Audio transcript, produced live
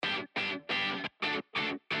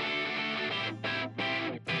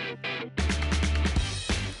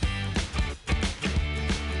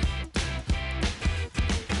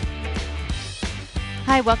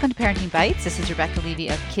Hi, welcome to Parenting Bites. This is Rebecca Levy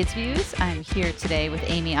of Kids Views. I'm here today with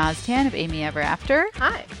Amy Oztan of Amy Ever After.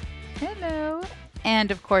 Hi. Hello.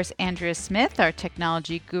 And of course, Andrea Smith, our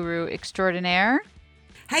technology guru extraordinaire.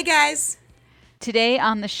 Hi, guys. Today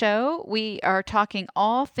on the show, we are talking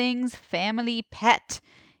all things family pet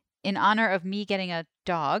in honor of me getting a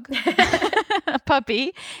dog, a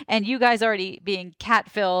puppy, and you guys already being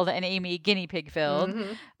cat-filled and Amy guinea pig-filled.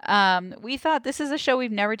 Mm-hmm. We thought this is a show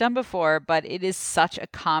we've never done before, but it is such a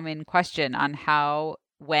common question on how,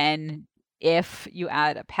 when, if you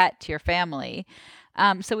add a pet to your family.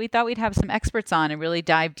 So we thought we'd have some experts on and really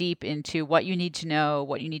dive deep into what you need to know,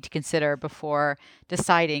 what you need to consider before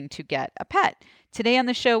deciding to get a pet. Today on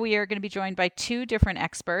the show, we are going to be joined by two different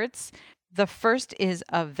experts. The first is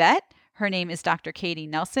a vet. Her name is Dr. Katie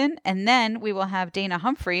Nelson. And then we will have Dana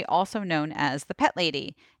Humphrey, also known as the Pet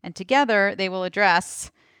Lady. And together they will address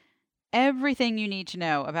everything you need to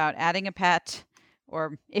know about adding a pet,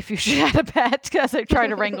 or if you should add a pet, because I'm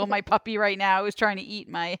trying to wrangle my puppy right now who's trying to eat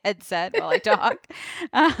my headset while I talk.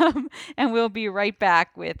 And we'll be right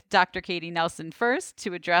back with Dr. Katie Nelson first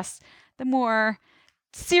to address the more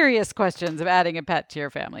serious questions of adding a pet to your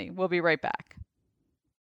family. We'll be right back.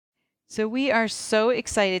 So we are so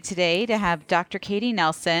excited today to have Dr. Katie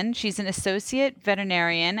Nelson. She's an associate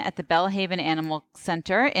veterinarian at the Belhaven Animal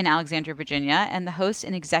Center in Alexandria, Virginia, and the host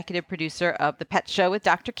and executive producer of The Pet Show with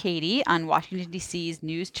Dr. Katie on Washington, D.C.'s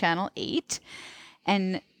News Channel 8.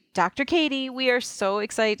 And Dr. Katie, we are so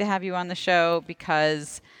excited to have you on the show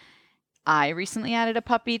because I recently added a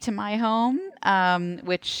puppy to my home,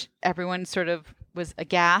 which everyone sort of was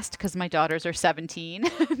aghast because my daughters are 17.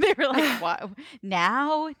 They were like, "What?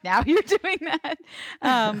 Now you're doing that?"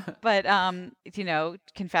 You know,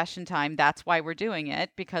 confession time. That's why we're doing it,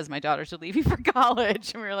 because my daughters are leaving for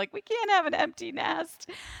college, and we were like, we can't have an empty nest.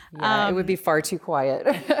 Yeah, it would be far too quiet.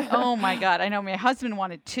 Oh my God. I know my husband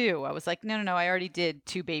wanted two. I was like, no, I already did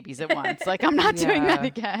two babies at once. Like, I'm not doing that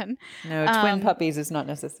again. No, twin puppies is not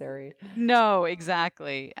necessary. No,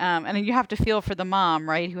 exactly. And then you have to feel for the mom,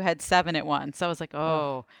 right, who had 7 at once. So I was like,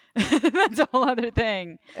 oh, that's a whole other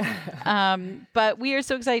thing. But we are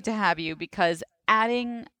so excited to have you because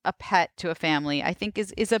adding a pet to a family, I think,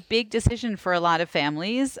 is a big decision for a lot of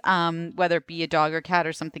families, whether it be a dog or cat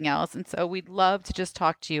or something else. And so we'd love to just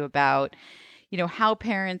talk to you about, you know, how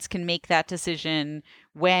parents can make that decision,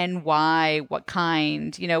 when, why, what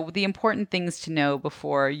kind, you know, the important things to know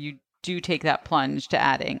before you do take that plunge to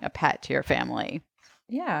adding a pet to your family.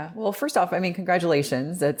 Yeah. Well, first off, I mean,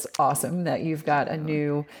 congratulations. It's awesome that you've got a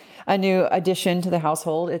new addition to the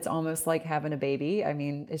household. It's almost like having a baby. I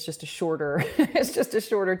mean, it's just a shorter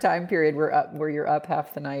time period where you're up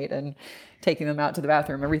half the night and taking them out to the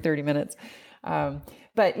bathroom every 30 minutes.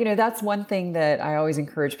 But, you know, that's one thing that I always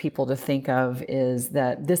encourage people to think of, is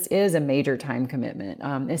that this is a major time commitment,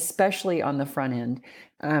 especially on the front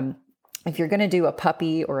end. If you're going to do a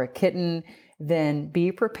puppy or a kitten, then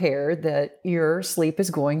be prepared that your sleep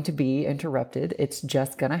is going to be interrupted. It's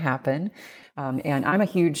just going to happen. And I'm a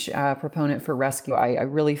huge proponent for rescue. I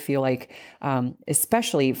really feel like,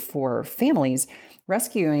 especially for families,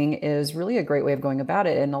 rescuing is really a great way of going about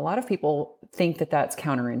it. And a lot of people think that that's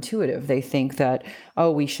counterintuitive. They think that,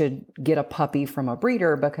 oh, we should get a puppy from a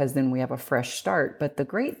breeder because then we have a fresh start. But the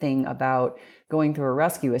great thing about going through a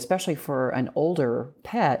rescue, especially for an older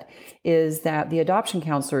pet, is that the adoption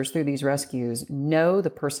counselors through these rescues know the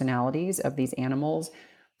personalities of these animals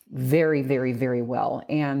very, very, very well.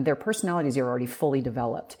 And their personalities are already fully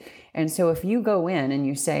developed. And so if you go in and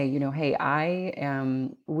you say, you know, hey,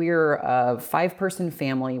 we're a 5-person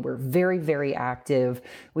family. We're very, very active.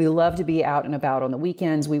 We love to be out and about on the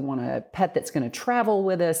weekends. We want a pet that's going to travel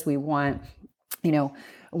with us. We want, you know,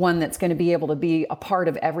 one that's going to be able to be a part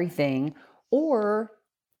of everything. Or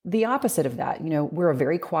the opposite of that, you know, we're a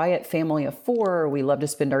very quiet family of 4. We love to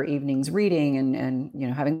spend our evenings reading and you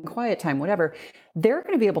know, having quiet time, whatever. They're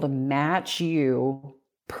going to be able to match you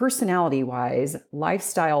personality-wise,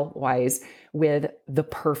 lifestyle-wise, with the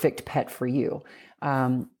perfect pet for you.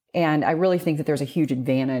 And I really think that there's a huge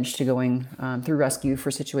advantage to going through rescue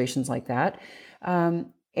for situations like that.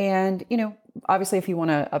 And, you know, obviously, if you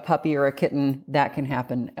want a puppy or a kitten, that can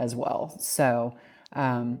happen as well. So,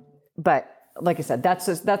 but like I said,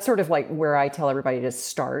 that's sort of like where I tell everybody to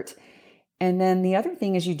start. And then the other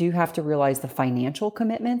thing is, you do have to realize the financial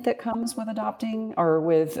commitment that comes with adopting or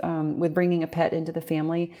with bringing a pet into the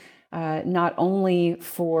family, not only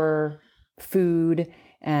for food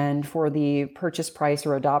and for the purchase price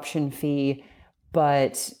or adoption fee,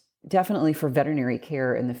 but definitely for veterinary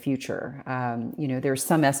care in the future. You know, there's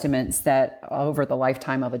some estimates that over the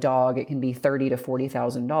lifetime of a dog, it can be $30,000 to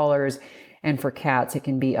 $40,000. And for cats, it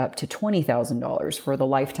can be up to $20,000 for the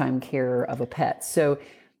lifetime care of a pet. So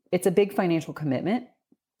it's a big financial commitment,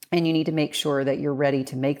 and you need to make sure that you're ready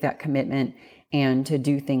to make that commitment and to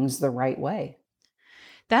do things the right way.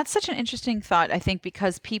 That's such an interesting thought, I think,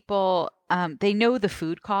 because people, they know the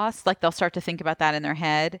food costs, like they'll start to think about that in their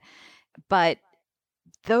head. But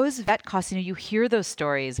those vet costs, you hear those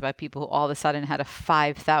stories about people who all of a sudden had a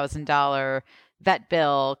 $5,000 vet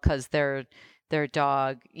bill because their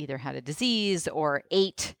dog either had a disease or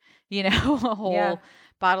ate, a whole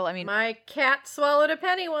bottle. I mean, my cat swallowed a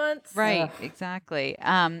penny once. Right, exactly.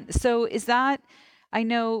 So is that, I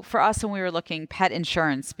know for us when we were looking, pet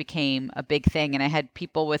insurance became a big thing, and I had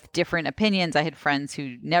people with different opinions. I had friends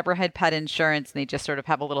who never had pet insurance, and they just sort of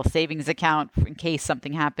have a little savings account in case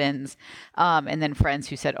something happens. And then friends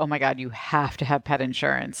who said, "Oh my God, you have to have pet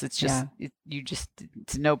insurance. It's just,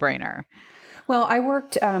 it's a no-brainer." Well, I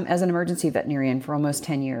worked as an emergency veterinarian for almost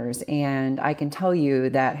 10 years, and I can tell you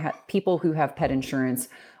that people who have pet insurance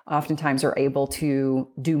oftentimes are able to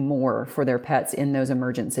do more for their pets in those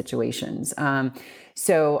emergent situations.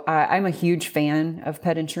 So I'm a huge fan of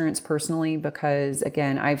pet insurance personally, because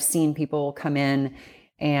again, I've seen people come in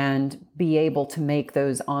and be able to make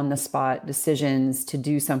those on the spot decisions to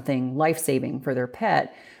do something life-saving for their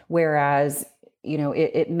pet. Whereas,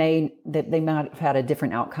 they might have had a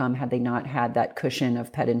different outcome had they not had that cushion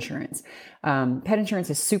of pet insurance. Pet insurance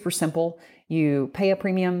is super simple. You pay a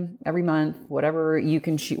premium every month, whatever you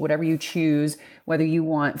can, whatever you choose, whether you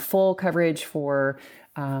want full coverage for,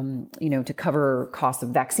 to cover costs of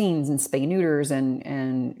vaccines and spay neuters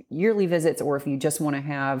and yearly visits, or if you just want to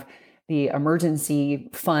have the emergency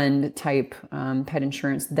fund type pet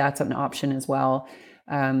insurance, that's an option as well.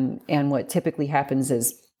 And what typically happens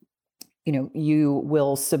is, you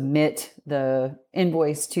will submit the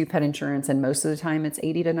invoice to pet insurance, and most of the time it's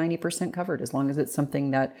 80 to 90% covered, as long as it's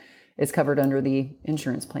something that is covered under the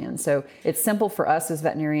insurance plan. So it's simple for us as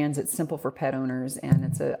veterinarians, it's simple for pet owners,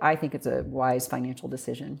 and I think it's a wise financial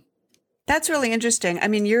decision. That's really interesting. I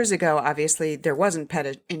mean, years ago, obviously, there wasn't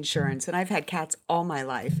pet insurance, and I've had cats all my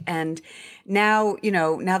life. And now,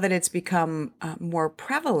 now that it's become more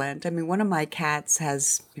prevalent, I mean, one of my cats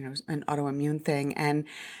has, an autoimmune thing, and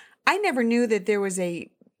I never knew that there was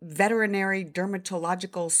a veterinary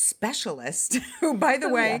dermatological specialist who, by the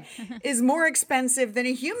way, is more expensive than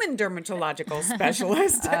a human dermatological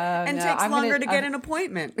specialist and takes longer to get an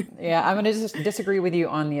appointment. Yeah, I'm going to just disagree with you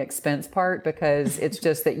on the expense part, because it's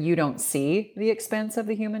just that you don't see the expense of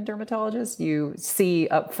the human dermatologist. You see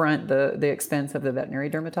up front the expense of the veterinary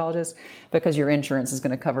dermatologist, because your insurance is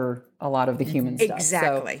going to cover a lot of the human stuff.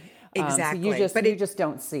 Exactly. So you just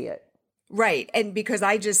don't see it. Right. And because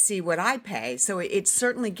I just see what I pay. So it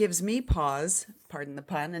certainly gives me pause, pardon the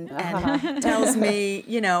pun, and tells me,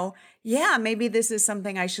 maybe this is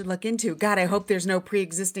something I should look into. God, I hope there's no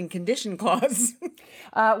pre-existing condition clause.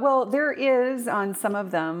 Well, there is on some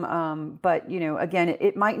of them. But, again,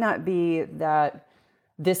 it might not be that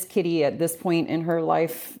this kitty at this point in her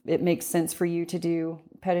life, it makes sense for you to do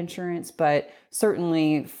pet insurance, but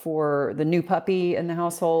certainly for the new puppy in the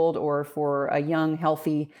household, or for a young,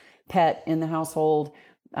 healthy pet in the household,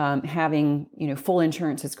 having full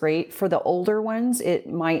insurance is great. For the older ones, it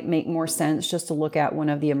might make more sense just to look at one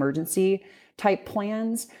of the emergency type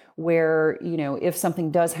plans, where if something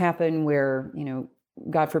does happen, where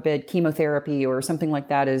God forbid chemotherapy or something like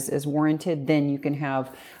that is warranted, then you can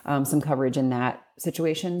have some coverage in that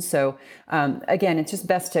situation. So again, it's just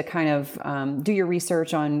best to kind of do your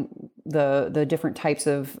research on the different types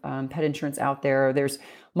of pet insurance out there. There's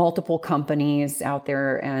multiple companies out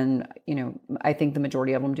there, and I think the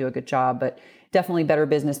majority of them do a good job, but definitely Better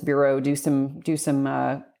Business Bureau, do some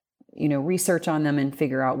research on them and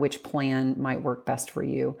figure out which plan might work best for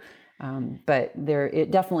you. But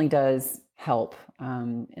it definitely does help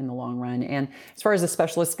in the long run. And as far as the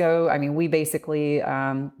specialists go, I mean, we basically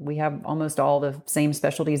we have almost all the same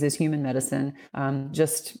specialties as human medicine,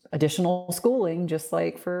 just additional schooling, just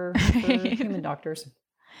like for human doctors.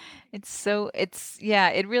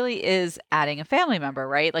 It really is adding a family member,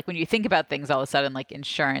 right? Like when you think about things all of a sudden, like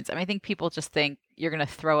insurance, I think people just think you're going to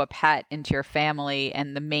throw a pet into your family,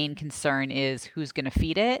 and the main concern is who's going to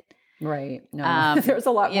feed it. Right. No, there's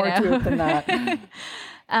a lot more to it than that.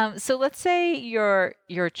 So let's say your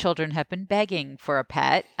children have been begging for a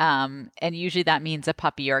pet, and usually that means a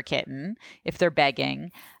puppy or a kitten if they're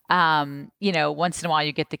begging. Once in a while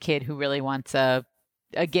you get the kid who really wants a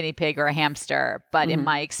guinea pig or a hamster. But in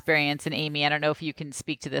my experience, and Amy, I don't know if you can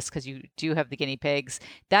speak to this because you do have the guinea pigs,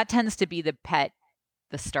 that tends to be the pet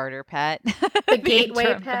the starter pet, The gateway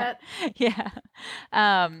interim pet. Yeah.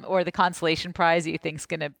 Or the consolation prize that you think's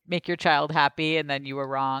going to make your child happy and then you were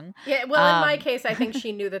wrong. Yeah, well, in my case, I think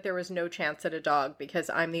she knew that there was no chance at a dog because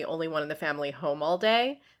I'm the only one in the family home all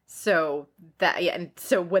day. So and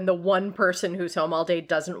so when the one person who's home all day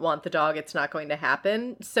doesn't want the dog, it's not going to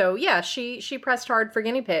happen. So yeah, she pressed hard for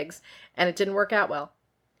guinea pigs, and it didn't work out well.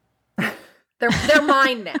 They're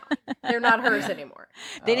mine now. They're not hers anymore.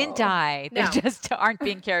 They didn't die. They No. just aren't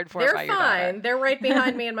being cared for They're by your fine. daughter. They're right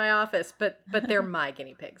behind me in my office, but they're my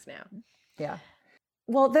guinea pigs now. Yeah.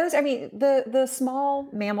 Well, the small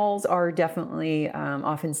mammals are definitely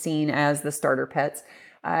often seen as the starter pets.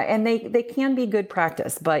 And they can be good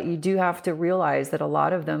practice, but you do have to realize that a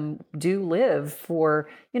lot of them do live for,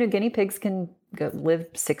 guinea pigs can live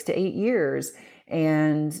 6 to 8 years,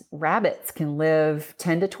 and rabbits can live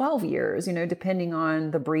 10 to 12 years, depending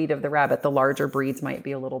on the breed of the rabbit. The larger breeds might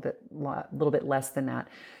be a little bit less than that.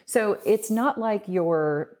 So it's not like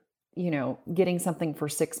you're, getting something for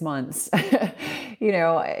 6 months.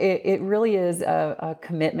 It really is a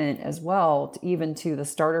commitment as well, even to the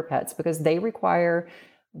starter pets, because they require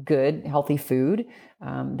good, healthy food.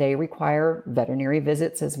 They require veterinary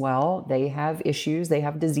visits as well. They have issues, they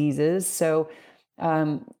have diseases. So,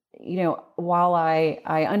 while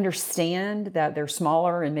I understand that they're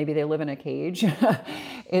smaller and maybe they live in a cage,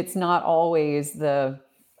 it's not always the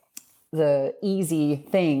easy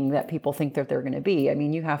thing that people think that they're going to be. I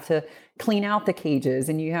mean, you have to clean out the cages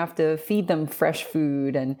and you have to feed them fresh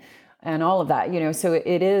food and all of that, so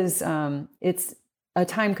it is, it's a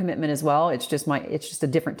time commitment as well. It's just a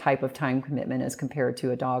different type of time commitment as compared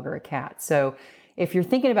to a dog or a cat. So if you're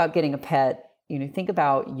thinking about getting a pet, think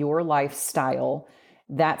about your lifestyle.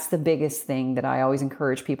 That's the biggest thing that I always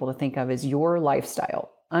encourage people to think of is your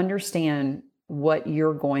lifestyle. Understand what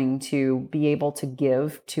you're going to be able to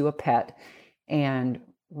give to a pet and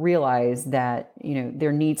realize that,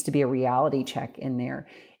 there needs to be a reality check in there.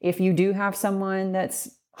 If you do have someone that's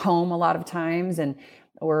home a lot of times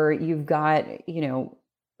or you've got,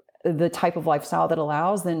 the type of lifestyle that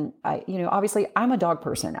allows, then obviously I'm a dog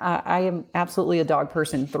person. I am absolutely a dog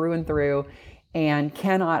person through and through, and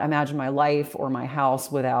cannot imagine my life or my house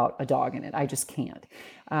without a dog in it. I just can't.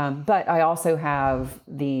 But I also have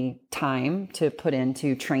the time to put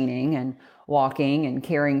into training and walking and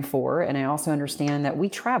caring for. And I also understand that we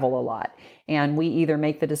travel a lot, and we either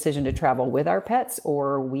make the decision to travel with our pets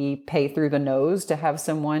or we pay through the nose to have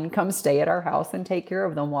someone come stay at our house and take care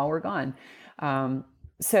of them while we're gone.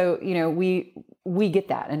 So, we get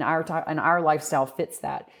that, and our lifestyle fits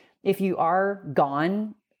that. If you are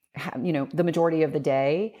gone, the majority of the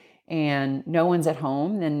day and no one's at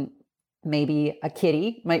home, then maybe a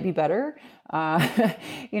kitty might be better,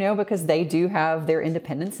 because they do have their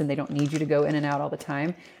independence and they don't need you to go in and out all the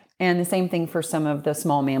time. And the same thing for some of the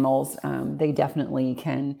small mammals. They definitely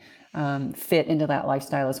can fit into that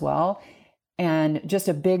lifestyle as well. And just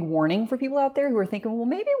a big warning for people out there who are thinking, well,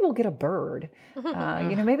 maybe we'll get a bird.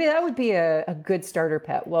 Maybe that would be a good starter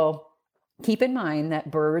pet. Well, keep in mind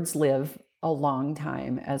that birds live a long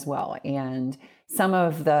time as well. And some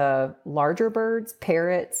of the larger birds,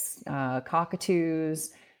 parrots,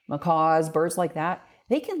 cockatoos, macaws, birds like that,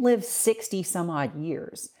 they can live 60 some odd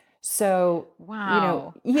years. So,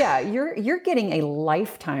 wow. You're getting a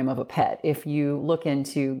lifetime of a pet if you look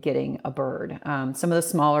into getting a bird. Some of the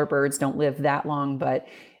smaller birds don't live that long, but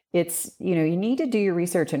it's, you need to do your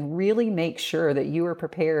research and really make sure that you are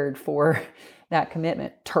prepared for that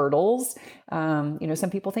commitment. Turtles, some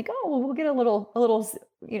people think, oh, well, we'll get a little,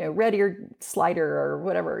 red-eared slider or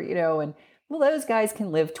whatever, and well, those guys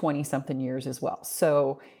can live 20 something years as well.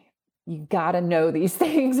 So you got to know these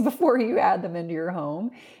things before you add them into your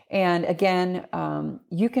home. And again,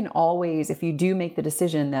 you can always, if you do make the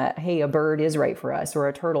decision that, hey, a bird is right for us, or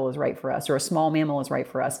a turtle is right for us, or a small mammal is right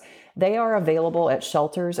for us, they are available at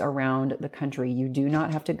shelters around the country. You do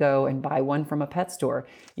not have to go and buy one from a pet store.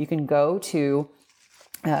 You can go to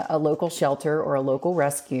a local shelter or a local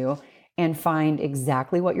rescue and find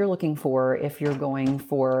exactly what you're looking for if you're going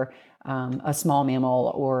for a small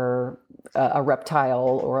mammal or a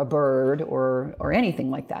reptile or a bird or anything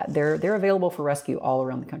like that. They're available for rescue all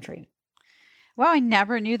around the country. Wow, I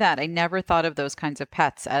never knew that. I never thought of those kinds of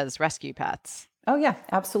pets as rescue pets. Oh yeah,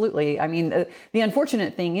 absolutely. I mean, the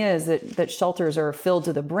unfortunate thing is that shelters are filled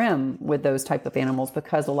to the brim with those type of animals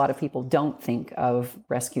because a lot of people don't think of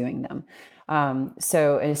rescuing them.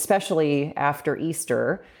 So especially after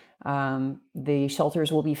Easter, the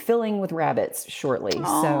shelters will be filling with rabbits shortly.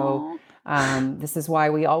 Aww. So This is why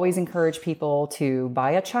we always encourage people to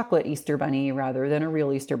buy a chocolate Easter bunny rather than a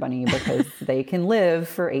real Easter bunny, because they can live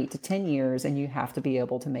for 8 to 10 years, and you have to be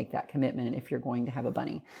able to make that commitment if you're going to have a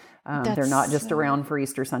bunny. They're not just around for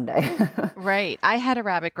Easter Sunday. Right. I had a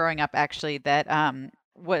rabbit growing up actually that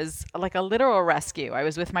was like a literal rescue. I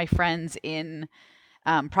was with my friends in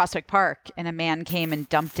Prospect Park, and a man came and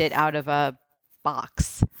dumped it out of a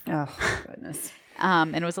box. Oh, goodness.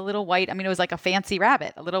 And it was a little white. I mean, it was like a fancy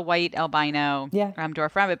rabbit, a little white albino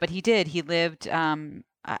dwarf rabbit. But he lived,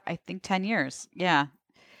 I think 10 years. Yeah.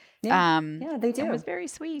 Yeah, they do. It was very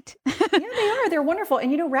sweet. Yeah, they are. They're wonderful.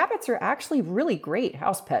 And rabbits are actually really great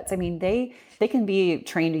house pets. I mean, they can be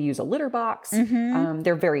trained to use a litter box.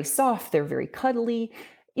 They're very soft. They're very cuddly.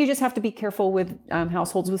 You just have to be careful with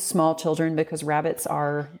households with small children, because rabbits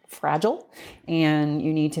are fragile, and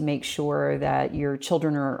you need to make sure that your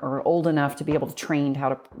children are old enough to be able to train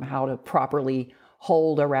how to properly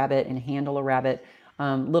hold a rabbit and handle a rabbit.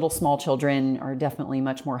 Little small children are definitely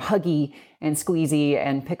much more huggy and squeezy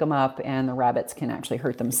and pick them up, and the rabbits can actually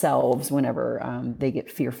hurt themselves whenever they get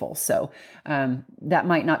fearful. So that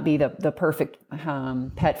might not be the perfect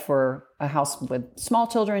pet for a house with small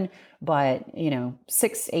children, but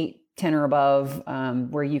 6, 8, 10 or above,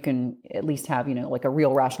 where you can at least have like a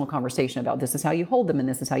real rational conversation about this is how you hold them and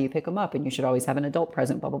this is how you pick them up, and you should always have an adult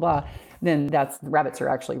present, blah blah blah. Then rabbits are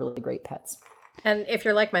actually really great pets. And if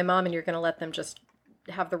you're like my mom and you're going to let them just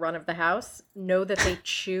have the run of the house, know that they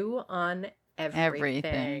chew on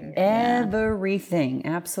everything. Everything,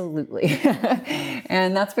 absolutely.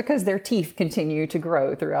 And that's because their teeth continue to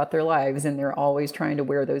grow throughout their lives, and they're always trying to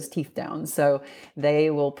wear those teeth down. So they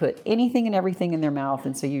will put anything and everything in their mouth,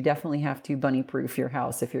 and so you definitely have to bunny-proof your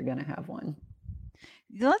house if you're going to have one.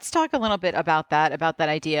 Let's talk a little bit about that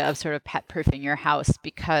idea of sort of pet proofing your house,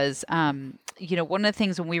 because one of the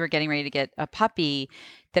things when we were getting ready to get a puppy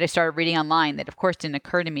that I started reading online that of course didn't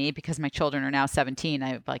occur to me because my children are now 17.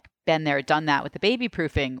 I've been there, done that with the baby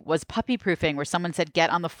proofing, was puppy proofing, where someone said, get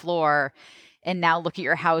on the floor and now look at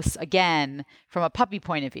your house again from a puppy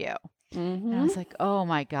point of view. And I was like, oh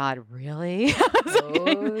my God, really?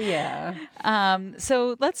 Yeah.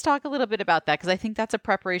 So let's talk a little bit about that, because I think that's a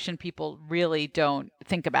preparation people really don't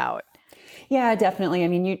think about. Yeah, definitely. I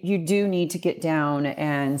mean, you do need to get down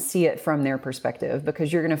and see it from their perspective,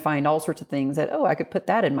 because you're going to find all sorts of things that, I could put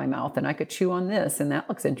that in my mouth and I could chew on this and that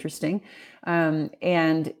looks interesting.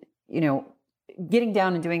 Getting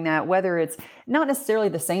down and doing that, whether it's not necessarily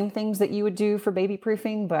the same things that you would do for baby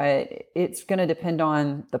proofing, but it's going to depend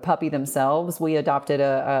on the puppy themselves. We adopted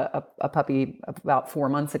a puppy about 4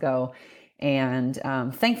 months ago, and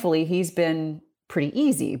thankfully he's been pretty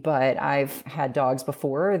easy, but I've had dogs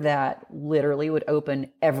before that literally would open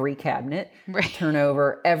every cabinet, turn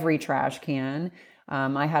over every trash can.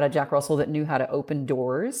 I had a Jack Russell that knew how to open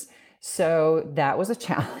doors. So that was a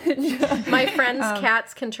challenge. My friend's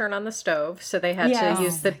cats can turn on the stove, so they had to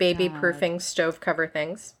use the baby-proofing stove cover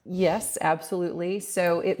things. Yes, absolutely.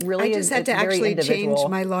 So it really I just had to actually change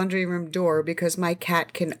my laundry room door because my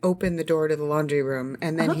cat can open the door to the laundry room,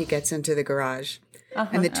 and then he gets into the garage.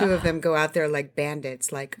 And the two of them go out there like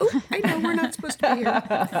bandits, like, oh, I know we're not supposed to be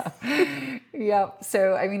here. Yeah.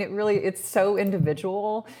 So, I mean, it's so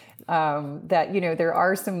individual that, there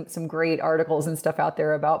are some great articles and stuff out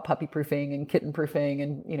there about puppy proofing and kitten proofing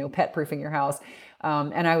and, pet proofing your house.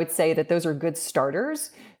 And I would say that those are good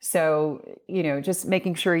starters. So, just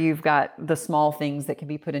making sure you've got the small things that can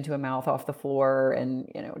be put into a mouth off the floor and,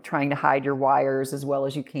 trying to hide your wires as well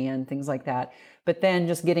as you can, things like that. But then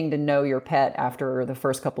just getting to know your pet after the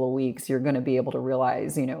first couple of weeks, you're going to be able to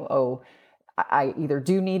realize, I either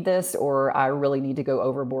do need this or I really need to go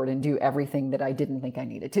overboard and do everything that I didn't think I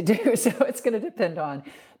needed to do. So it's going to depend on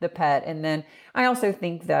the pet. And then I also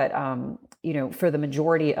think that, for the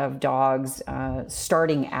majority of dogs,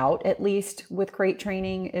 starting out at least with crate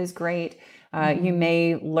training is great. You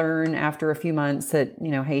may learn after a few months that,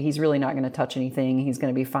 hey, he's really not going to touch anything. He's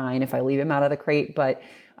going to be fine if I leave him out of the crate. But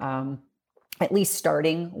at least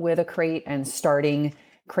starting with a crate and starting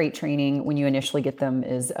crate training when you initially get them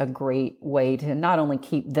is a great way to not only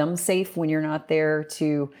keep them safe when you're not there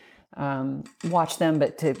to watch them,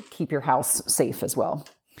 but to keep your house safe as well.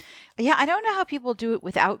 Yeah, I don't know how people do it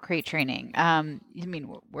without crate training.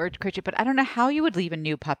 We're crate, but I don't know how you would leave a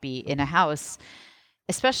new puppy in a house,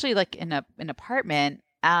 especially like in an apartment,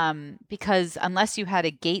 because unless you had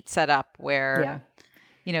a gate set up where,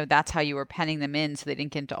 that's how you were penning them in so they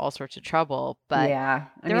didn't get into all sorts of trouble. But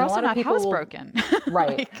they're also not housebroken.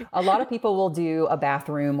 Right. A lot of people will do a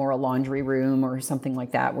bathroom or a laundry room or something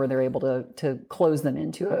like that where they're able to close them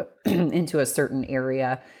into a into a certain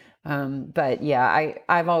area. But yeah,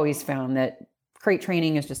 I've always found that crate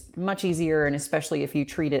training is just much easier. And especially if you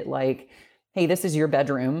treat it like, hey, this is your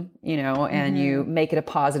bedroom, and you make it a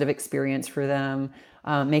positive experience for them,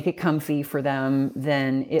 make it comfy for them,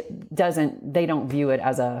 then they don't view it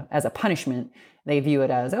as a punishment. They view it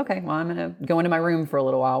as, okay, well, I'm going to go into my room for a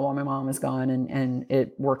little while my mom is gone, and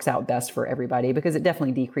it works out best for everybody because it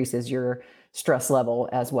definitely decreases your stress level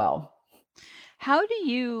as well. How do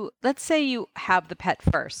you, let's say you have the pet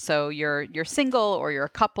first. So you're single or you're a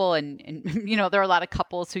couple and there are a lot of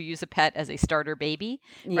couples who use a pet as a starter baby,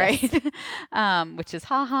 Yes. right? Which is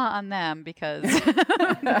ha on them because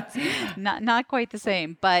not quite the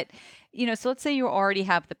same. But, so let's say you already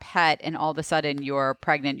have the pet and all of a sudden you're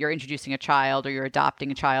pregnant, you're introducing a child or you're adopting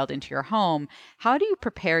a child into your home. How do you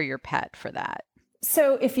prepare your pet for that?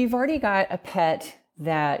 So if you've already got a pet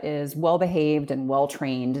that is well behaved and well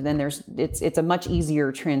trained, then it's a much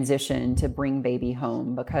easier transition to bring baby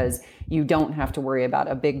home because you don't have to worry about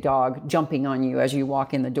a big dog jumping on you as you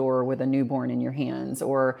walk in the door with a newborn in your hands,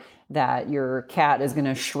 or that your cat is going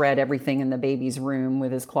to shred everything in the baby's room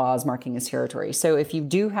with his claws marking his territory. So if you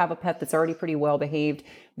do have a pet that's already pretty well behaved,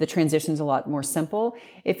 the transition's a lot more simple.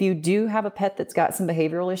 If you do have a pet that's got some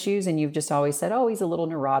behavioral issues and you've just always said, oh, he's a little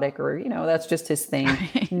neurotic, or, that's just his thing.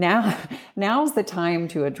 Now's the time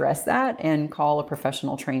to address that and call a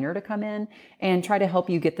professional trainer to come in and try to help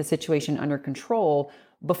you get the situation under control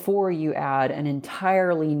before you add an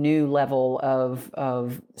entirely new level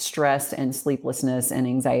of stress and sleeplessness and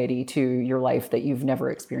anxiety to your life that you've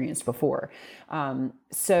never experienced before.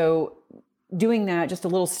 So doing that, just a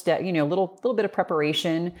little step, little bit of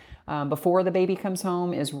preparation before the baby comes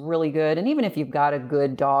home is really good. And even if you've got a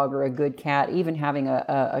good dog or a good cat, even having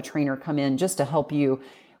a trainer come in just to help you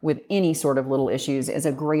with any sort of little issues is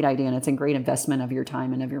a great idea. And it's a great investment of your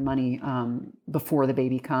time and of your money before the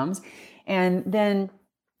baby comes. And then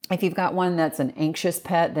if you've got one that's an anxious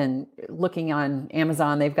pet, then looking on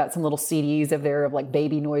Amazon, they've got some little CDs of like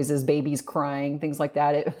baby noises, babies crying, things like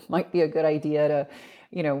that. It might be a good idea to,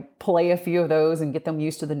 play a few of those and get them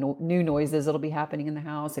used to the new noises that'll be happening in the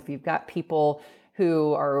house. If you've got people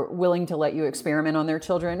who are willing to let you experiment on their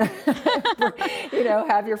children,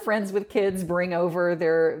 have your friends with kids bring over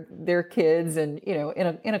their kids and,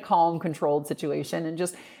 in a calm, controlled situation, and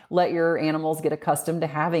just let your animals get accustomed to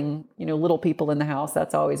having, little people in the house.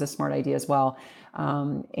 That's always a smart idea as well.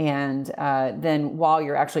 Then while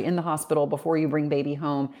you're actually in the hospital, before you bring baby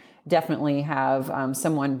home, definitely have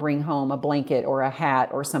someone bring home a blanket or a hat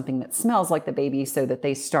or something that smells like the baby so that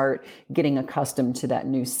they start getting accustomed to that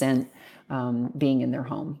new scent being in their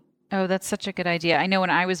home. Oh, that's such a good idea. I know when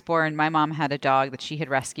I was born, my mom had a dog that she had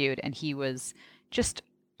rescued, and he was just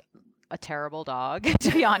a terrible dog,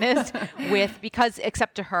 to be honest, because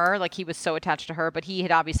except to her, like he was so attached to her, but he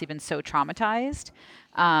had obviously been so traumatized.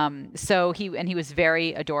 So he was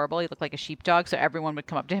very adorable. He looked like a sheepdog. So everyone would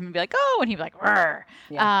come up to him and be like, oh, and he'd be like, "Rrr."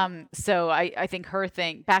 Yeah. So I think her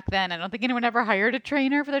thing back then, I don't think anyone ever hired a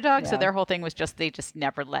trainer for their dog. Yeah. So their whole thing was they just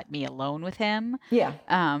never let me alone with him. Yeah.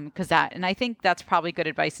 And I think that's probably good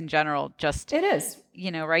advice in general. Just, it is,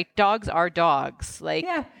 right. Dogs are dogs. Like,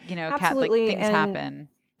 absolutely. Things happen.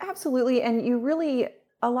 Absolutely. And you really,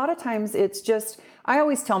 a lot of times it's just, I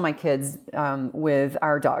always tell my kids with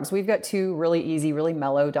our dogs, we've got two really easy, really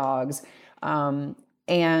mellow dogs. And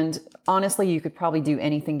honestly, you could probably do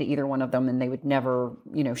anything to either one of them and they would never,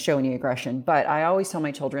 show any aggression. But I always tell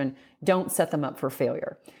my children, don't set them up for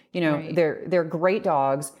failure. Right. They're great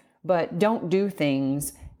dogs, but don't do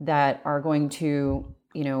things that are going to,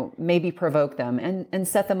 maybe provoke them and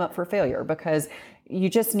set them up for failure, because you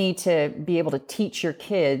just need to be able to teach your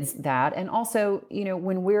kids that. And also,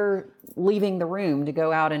 when we're leaving the room to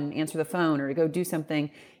go out and answer the phone or to go do something,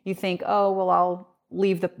 you think, oh, well, I'll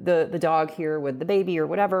leave the dog here with the baby or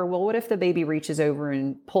whatever. Well, what if the baby reaches over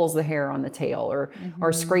and pulls the hair on the tail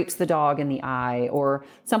or scrapes the dog in the eye or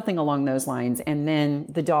something along those lines? And then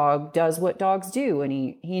the dog does what dogs do and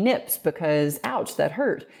he nips because, ouch, that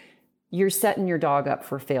hurt. You're setting your dog up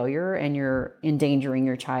for failure and you're endangering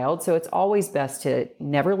your child. So it's always best to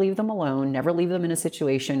never leave them alone, never leave them in a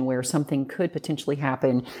situation where something could potentially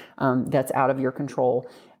happen that's out of your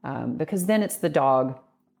control, because then it's the dog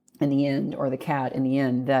in the end or the cat in the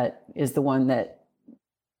end that is the one that,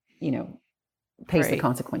 pays the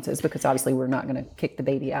consequences, because obviously we're not going to kick the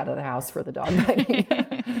baby out of the house for the dog biting.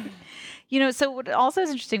 So what also is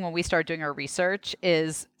interesting when we started doing our research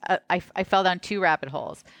is I fell down two rabbit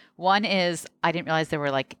holes. One is I didn't realize there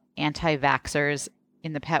were like anti-vaxxers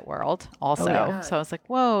in the pet world also. Oh, yeah. So I was like,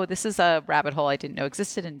 whoa, this is a rabbit hole I didn't know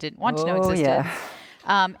existed and didn't want to know existed. Yeah.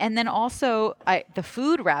 And then also the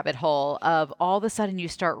food rabbit hole of all of a sudden you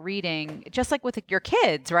start reading, just like with your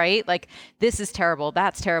kids, right? Like, this is terrible,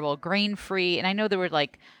 that's terrible, grain free. And I know there were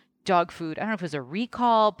like dog food. I don't know if it was a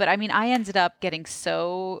recall, but I mean, I ended up getting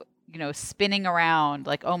so, spinning around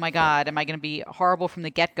like, oh my God, am I going to be horrible from the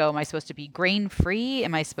get go? Am I supposed to be grain free?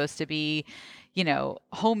 Am I supposed to be,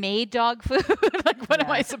 homemade dog food? Like, what am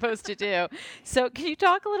I supposed to do? So can you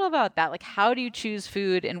talk a little about that? Like, how do you choose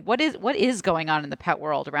food, and what is going on in the pet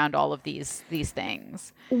world around all of these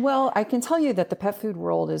things? Well, I can tell you that the pet food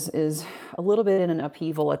world is a little bit in an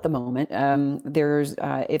upheaval at the moment. There's,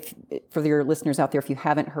 if for your listeners out there, if you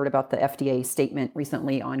haven't heard about the FDA statement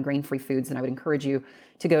recently on grain-free foods, then I would encourage you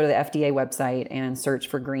to go to the FDA website and search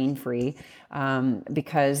for grain-free,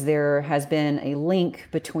 because there has been a link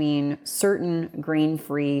between certain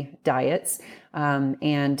grain-free diets and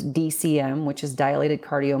DCM, which is dilated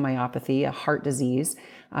cardiomyopathy, a heart disease,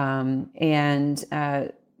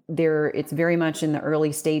 it's very much in the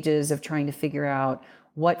early stages of trying to figure out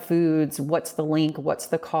what foods, what's the link, what's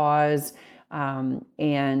the cause. And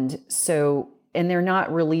they're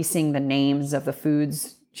not releasing the names of the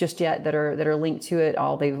foods just yet that are linked to it.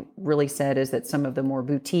 All they've really said is that some of the more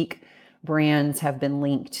boutique brands have been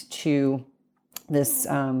linked to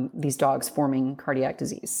these dogs forming cardiac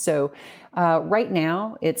disease. So right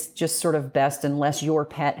now, it's just sort of best, unless your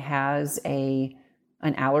pet has an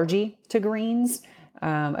allergy to greens,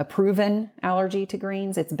 a proven allergy to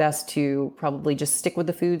greens, it's best to probably just stick with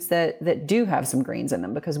the foods that do have some greens in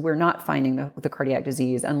them, because we're not finding the cardiac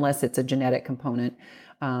disease unless it's a genetic component.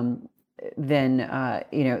 Then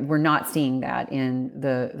we're not seeing that in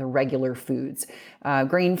the regular foods.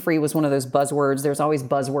 Grain-free was one of those buzzwords. There's always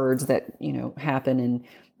buzzwords that happen in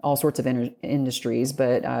all sorts of industries,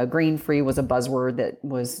 but grain-free was a buzzword that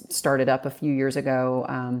was started up a few years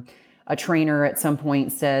ago. A trainer at some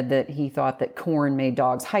point said that he thought that corn made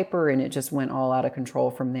dogs hyper, and it just went all out of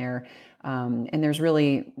control from there. And there's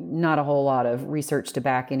really not a whole lot of research to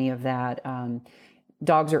back any of that.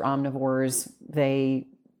 Dogs are omnivores. They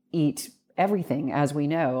eat everything, as we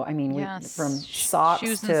know. I mean, from socks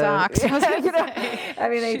shoes to and socks. I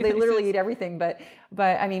mean, they literally eat everything. But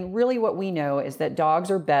I mean, really, what we know is that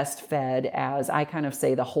dogs are best fed as, I kind of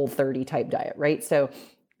say, the Whole30 type diet, right? So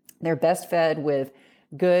they're best fed with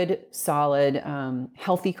good, solid,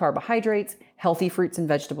 healthy carbohydrates, healthy fruits and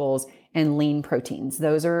vegetables, and lean proteins.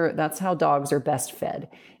 That's how dogs are best fed.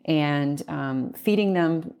 And feeding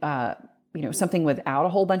them, something without a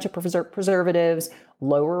whole bunch of preservatives,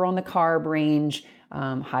 lower on the carb range,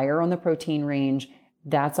 higher on the protein range,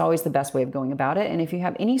 that's always the best way of going about it. And if you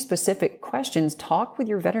have any specific questions, talk with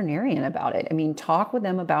your veterinarian about it. I mean, talk with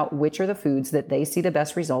them about which are the foods that they see the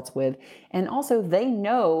best results with. And also, they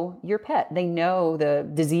know your pet. They know the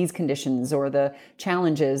disease conditions or the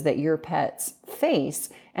challenges that your pets face,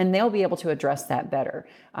 and they'll be able to address that better.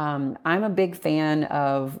 I'm a big fan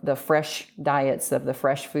of the fresh diets, of the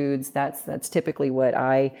fresh foods. That's typically what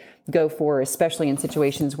I go for, especially in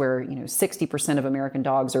situations where 60% of American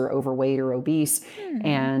dogs are overweight or obese,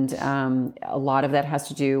 and a lot of that has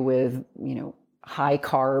to do with high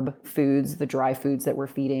carb foods, the dry foods that we're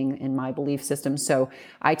feeding, in my belief system. So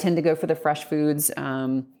I tend to go for the fresh foods,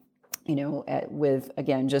 with,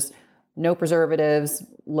 again, just no preservatives,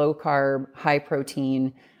 low carb, high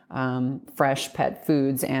protein, fresh pet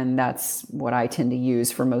foods. And that's what I tend to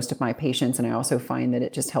use for most of my patients. And I also find that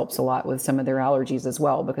it just helps a lot with some of their allergies as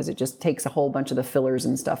well, because it just takes a whole bunch of the fillers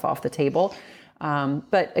and stuff off the table.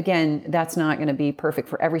 But again, that's not going to be perfect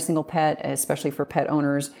for every single pet, especially for pet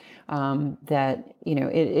owners.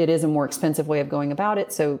 It is a more expensive way of going about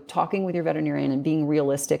it. So talking with your veterinarian and being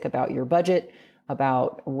realistic about your budget,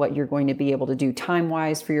 about what you're going to be able to do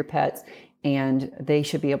time-wise for your pets, and they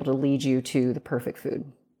should be able to lead you to the perfect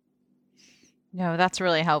food. No, that's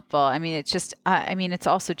really helpful. I mean, it's just, it's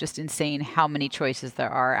also just insane how many choices there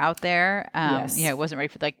are out there. Yes. It wasn't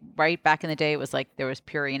right back in the day, it was like there was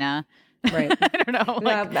Purina. Right. I don't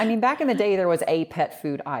know. Back in the day, there was a pet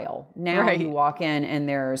food aisle. Now Right. you walk in and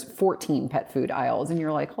there's 14 pet food aisles, and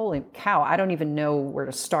you're like, holy cow, I don't even know where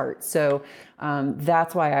to start. So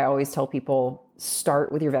that's why I always tell people,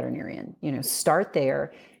 start with your veterinarian. Start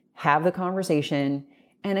there, have the conversation.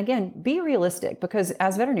 And again, be realistic, because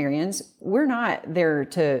as veterinarians, we're not there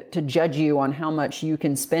to judge you on how much you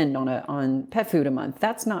can spend on pet food a month.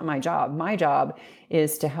 That's not my job. My job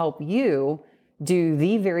is to help you do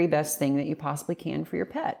the very best thing that you possibly can for your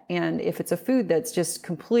pet. And if it's a food that's just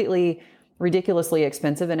completely ridiculously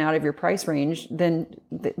expensive and out of your price range, then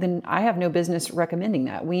I have no business recommending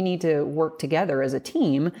that. We need to work together as a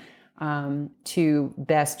team to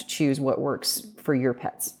best choose what works for your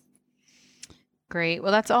pets. Great.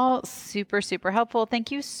 Well, that's all super, super helpful.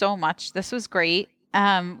 Thank you so much. This was great.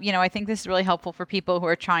 I think this is really helpful for people who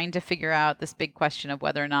are trying to figure out this big question of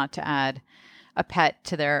whether or not to add a pet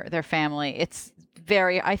to their family. It's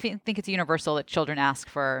very, I think it's universal that children ask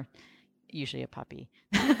for usually a puppy,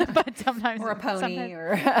 but sometimes or a pony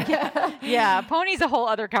or yeah, pony's a whole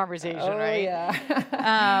other conversation, right?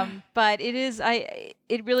 Yeah. But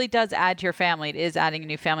it really does add to your family. It is adding a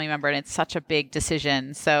new family member, and it's such a big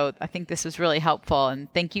decision. So I think this was really helpful, and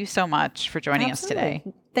thank you so much for joining us today.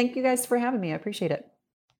 Thank you guys for having me. I appreciate it.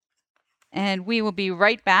 And we will be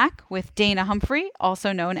right back with Dana Humphrey,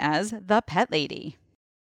 also known as the Pet Lady.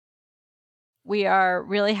 We are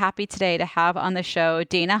really happy today to have on the show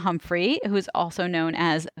Dana Humphrey, who is also known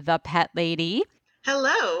as the Pet Lady.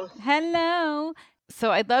 Hello. Hello.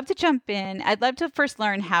 So I'd love to jump in. I'd love to first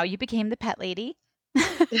learn how you became the Pet Lady.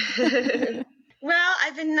 Well,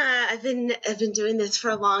 I've been doing this for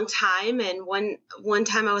a long time, and one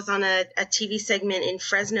time I was on a TV segment in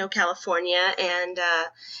Fresno, California, and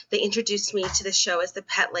they introduced me to the show as the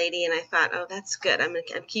Pet Lady, and I thought, oh, that's good. I'm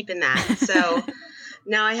keeping that. So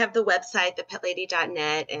now I have the website,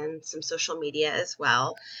 thepetlady.net, and some social media as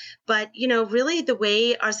well. But, really the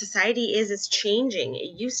way our society is changing.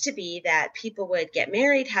 It used to be that people would get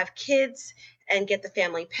married, have kids, and get the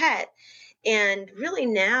family pet. And really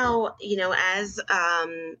now, as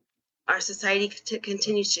our society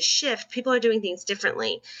continues to shift, people are doing things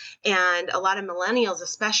differently. And a lot of millennials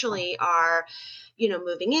especially are,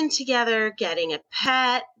 moving in together, getting a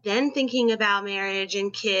pet, then thinking about marriage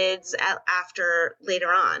and kids after later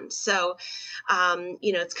on. So,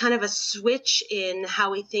 it's kind of a switch in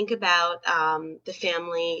how we think about the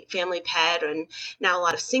family pet. And now a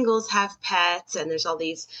lot of singles have pets, and there's all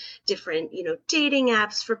these different, dating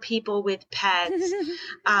apps for people with pets.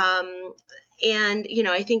 And,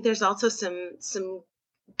 I think there's also some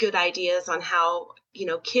good ideas on how,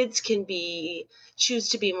 kids can choose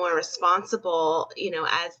to be more responsible,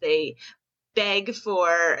 as they beg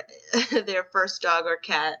for their first dog or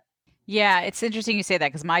cat. Yeah, it's interesting you say that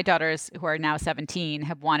because my daughters, who are now 17,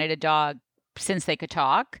 have wanted a dog since they could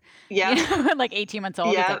talk. Yeah. Like 18 months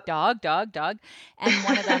old. Yeah. It's like dog, dog, dog. And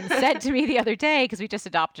one of them said to me the other day, because we just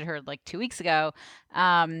adopted her like 2 weeks ago,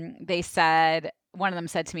 one of them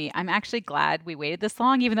said to me, I'm actually glad we waited this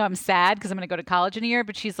long, even though I'm sad because I'm going to go to college in a year.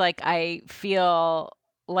 But she's like, I feel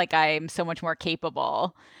like I'm so much more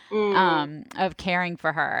capable of caring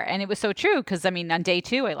for her. And it was so true because, on day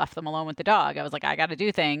 2, I left them alone with the dog. I was like, I got to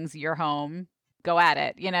do things. You're home. Go at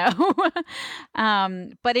it,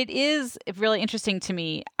 But it is really interesting to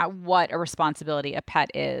me what a responsibility a pet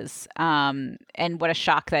is and what a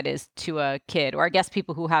shock that is to a kid, or I guess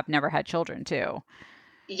people who have never had children too.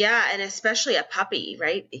 Yeah, and especially a puppy,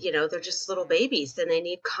 right? They're just little babies and they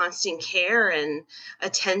need constant care and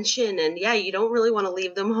attention. And yeah, you don't really want to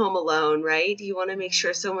leave them home alone, right? You want to make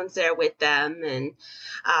sure someone's there with them, and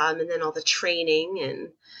then all the training.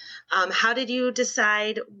 And how did you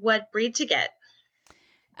decide what breed to get?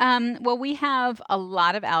 Well, we have a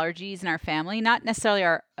lot of allergies in our family, not necessarily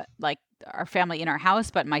our family in our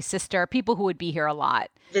house, but my sister, people who would be here a lot.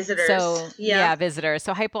 Visitors. So yeah, visitors.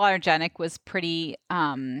 So hypoallergenic was pretty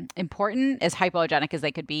important, as hypoallergenic as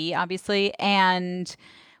they could be, obviously. And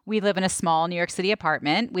we live in a small New York City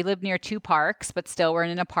apartment. We live near 2 parks, but still we're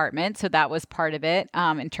in an apartment. So that was part of it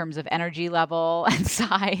in terms of energy level and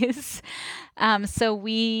size. So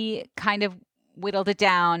we kind of whittled it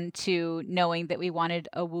down to knowing that we wanted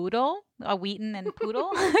a Woodle, a Wheaton and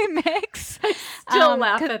Poodle mix. I still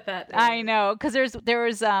laugh at that name. I know, because there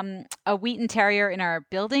was a Wheaton Terrier in our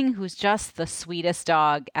building who's just the sweetest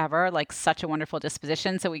dog ever, like such a wonderful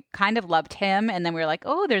disposition. So we kind of loved him, and then we were like,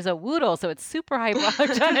 oh, there's a Woodle, so it's super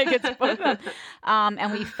hypoallergenic. It's both of them.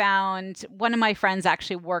 And we found one of my friends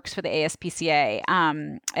actually works for the ASPCA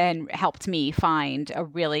and helped me find a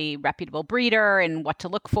really reputable breeder and what to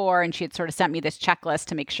look for. And she had sort of sent me this checklist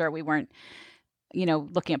to make sure we weren't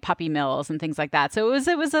looking at puppy mills and things like that. So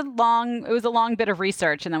it was a long bit of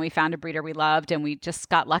research, and then we found a breeder we loved, and we just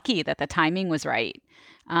got lucky that the timing was right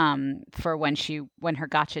for when her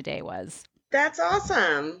gotcha day was. That's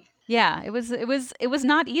awesome. Yeah, it was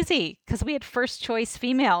not easy because we had first choice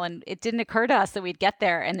female, and it didn't occur to us that we'd get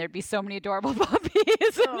there and there'd be so many adorable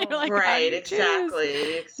puppies. And you're like, right,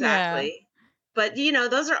 exactly. Yeah. But,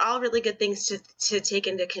 those are all really good things to take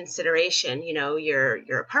into consideration,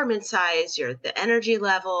 your apartment size, the energy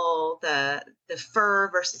level, the fur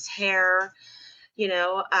versus hair,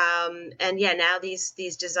 and yeah, now these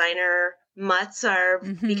designer mutts are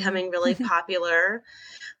becoming really popular.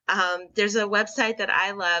 There's a website that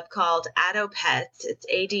I love called AdoPets. It's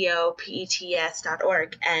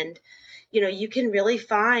ADOPETS.org. And, you can really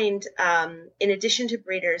find, in addition to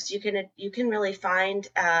breeders, you can really find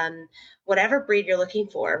whatever breed you're looking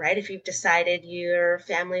for, right? If you've decided your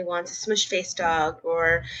family wants a smush face dog,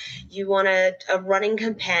 or you want a running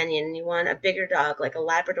companion, you want a bigger dog like a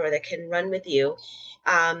Labrador that can run with you.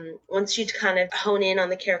 Once you kind of hone in on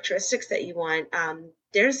the characteristics that you want,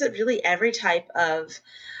 there's really every type of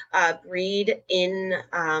breed in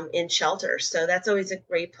shelter. So that's always a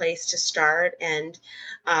great place to start. And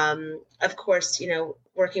of course,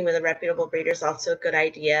 working with a reputable breeder is also a good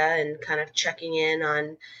idea, and kind of checking in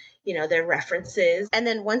on, their references. And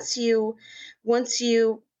then once you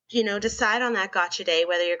decide on that gotcha day,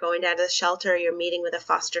 whether you're going down to the shelter, or you're meeting with a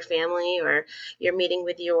foster family, or you're meeting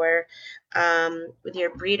with your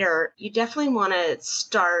breeder, you definitely want to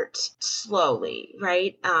start slowly,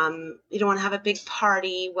 right? You don't want to have a big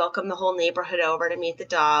party, welcome the whole neighborhood over to meet the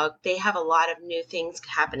dog. They have a lot of new things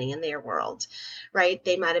happening in their world, right?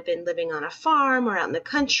 They might have been living on a farm or out in the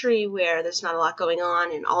country where there's not a lot going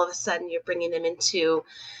on, and all of a sudden you're bringing them into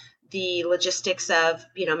the logistics of,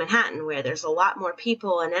 Manhattan, where there's a lot more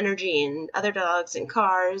people and energy and other dogs and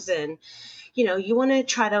cars. And, you want to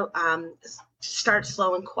try to start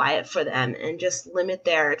slow and quiet for them, and just limit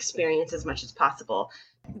their experience as much as possible.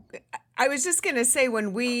 I was just going to say,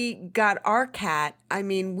 when we got our cat,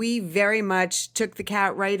 we very much took the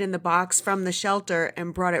cat right in the box from the shelter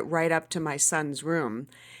and brought it right up to my son's room,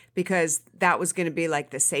 because that was going to be like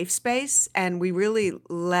the safe space. And we really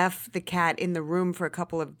left the cat in the room for a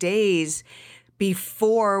couple of days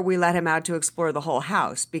before we let him out to explore the whole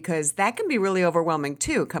house, because that can be really overwhelming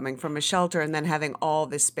too, coming from a shelter and then having all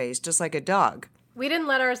this space, just like a dog. We didn't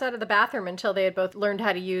let ours out of the bathroom until they had both learned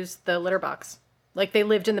how to use the litter box. Like, they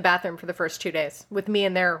lived in the bathroom for the first 2 days with me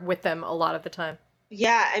in there with them a lot of the time.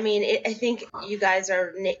 Yeah, I think you guys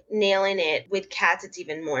are nailing it. With cats, it's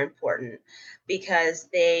even more important, because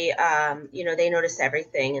they, they notice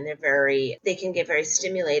everything, and they can get very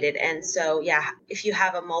stimulated. And so, yeah, if you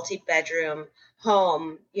have a multi-bedroom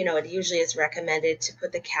home, it usually is recommended to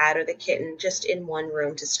put the cat or the kitten just in one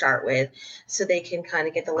room to start with, so they can kind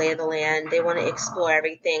of get the lay of the land. They want to explore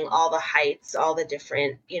everything, all the heights, all the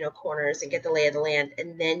different, corners, and get the lay of the land.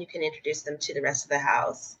 And then you can introduce them to the rest of the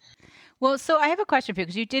house. Well, so I have a question for you,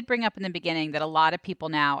 because you did bring up in the beginning that a lot of people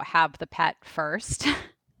now have the pet first.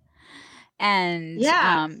 And,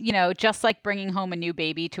 just like bringing home a new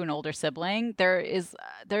baby to an older sibling, there is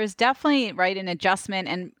definitely, right, an adjustment,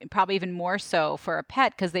 and probably even more so for a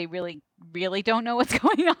pet, because they really, really don't know what's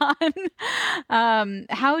going on.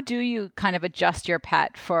 How do you kind of adjust your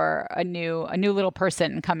pet for a new little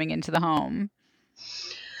person coming into the home?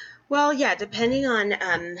 Well, yeah, depending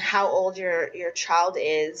on how old your child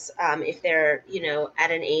is, if they're,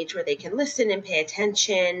 at an age where they can listen and pay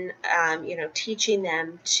attention, teaching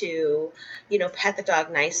them to, pet the dog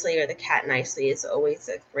nicely or the cat nicely is always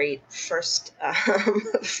a great first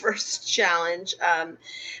challenge,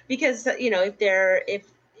 because,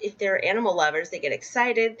 if they're animal lovers, they get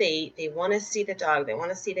excited, they want to see the dog, they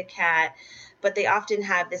want to see the cat, but they often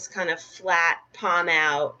have this kind of flat palm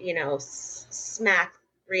out, smack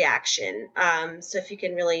reaction. So if you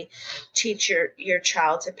can really teach your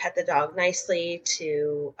child to pet the dog nicely,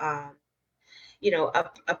 to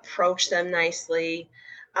approach them nicely.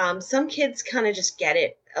 Some kids kind of just get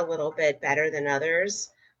it a little bit better than others.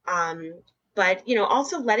 But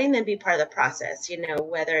also letting them be part of the process,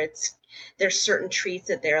 whether there's certain treats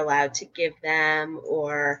that they're allowed to give them,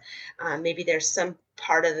 or maybe there's some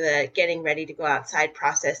part of the getting ready to go outside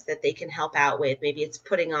process that they can help out with. Maybe it's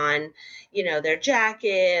putting on, their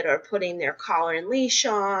jacket, or putting their collar and leash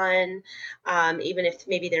on, even if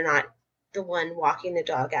maybe they're not the one walking the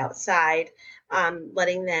dog outside,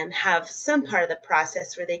 letting them have some part of the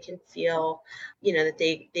process where they can feel, that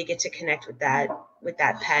they get to connect with that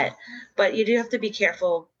pet. But you do have to be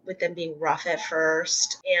careful with them being rough at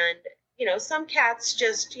first. And, some cats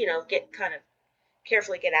just,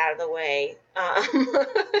 carefully get out of the way.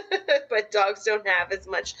 But dogs don't have as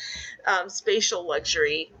much spatial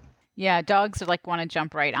luxury. Yeah, dogs want to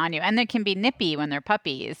jump right on you. And they can be nippy when they're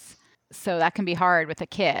puppies. So that can be hard with a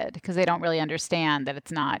kid, because they don't really understand that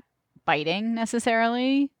it's not biting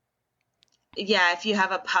necessarily. Yeah, if you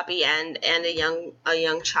have a puppy and a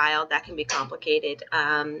young child, that can be complicated,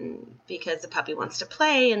 because the puppy wants to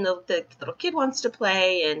play and the little kid wants to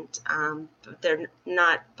play, and they're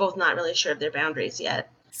both not really sure of their boundaries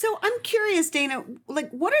yet. So I'm curious, Dana,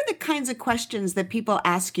 what are the kinds of questions that people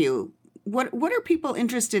ask you? What are people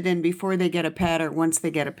interested in before they get a pet, or once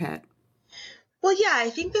they get a pet? Well, yeah, I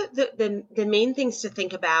think that the main things to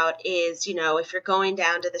think about is, if you're going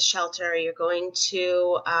down to the shelter, you're going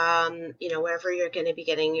to, wherever you're going to be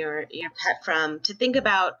getting your pet from, to think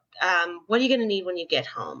about what are you going to need when you get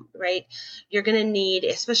home, right? You're going to need,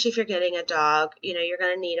 especially if you're getting a dog, you're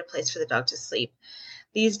going to need a place for the dog to sleep.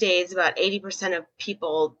 These days, about 80% of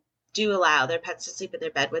people do allow their pets to sleep in their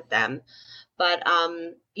bed with them. But,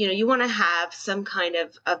 you want to have some kind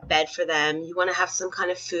of bed for them. You want to have some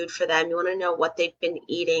kind of food for them. You want to know what they've been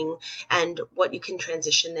eating and what you can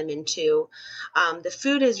transition them into. The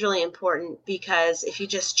food is really important because if you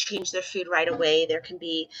just change their food right away, there can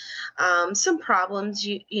be some problems,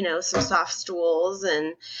 some soft stools,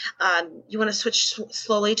 and you want to switch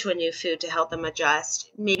slowly to a new food to help them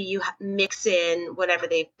adjust. Maybe you mix in whatever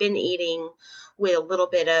they've been eating with a little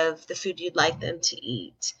bit of the food you'd like them to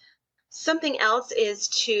eat. Something else is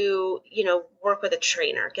to, work with a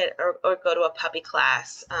trainer, or go to a puppy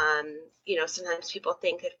class. Sometimes people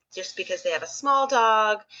think that just because they have a small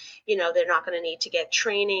dog, they're not going to need to get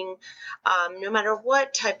training. No matter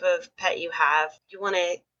what type of pet you have, you want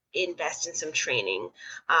to invest in some training,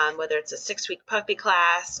 whether it's a 6-week puppy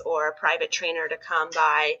class or a private trainer to come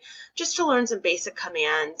by just to learn some basic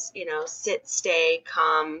commands, sit, stay,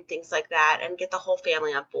 come, things like that, and get the whole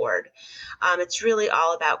family on board. It's really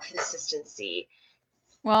all about consistency.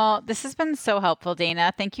 Well, this has been so helpful,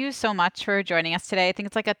 Dana. Thank you so much for joining us today. I think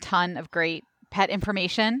it's like a ton of great pet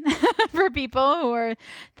information for people who are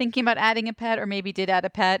thinking about adding a pet or maybe did add a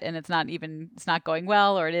pet and it's not going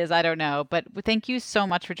well, or it is, I don't know. But thank you so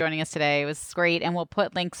much for joining us today. It was great. And we'll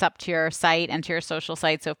put links up to your site and to your social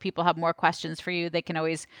site. So if people have more questions for you, they can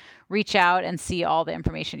always reach out and see all the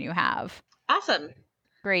information you have. Awesome.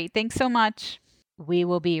 Great. Thanks so much. We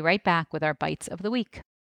will be right back with our bites of the week.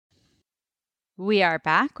 We are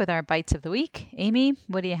back with our bites of the week. Amy,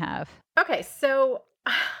 what do you have? Okay, so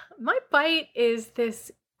my bite is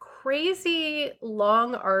this crazy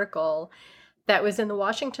long article that was in the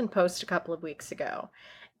Washington Post a couple of weeks ago.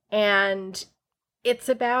 And it's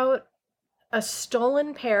about a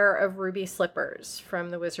stolen pair of ruby slippers from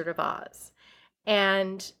The Wizard of Oz.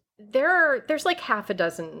 And there's like half a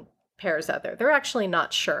dozen pairs out there. They're actually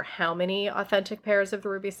not sure how many authentic pairs of the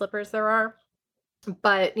ruby slippers there are.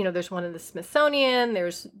 But, there's one in the Smithsonian.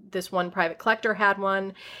 There's this one private collector had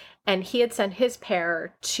one. And he had sent his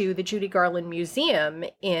pair to the Judy Garland Museum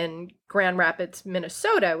in Grand Rapids,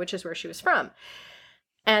 Minnesota, which is where she was from.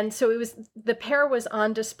 And so the pair was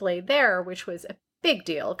on display there, which was a big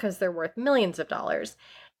deal because they're worth millions of dollars.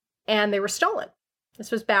 And they were stolen.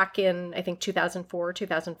 This was back in, I think, 2004,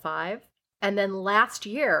 2005. And then last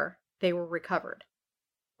year, they were recovered,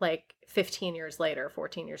 like 15 years later,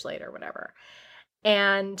 14 years later, whatever.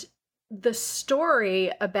 And the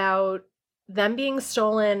story about them being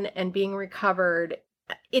stolen and being recovered,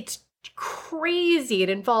 it's crazy. It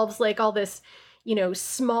involves like all this,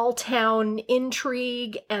 small town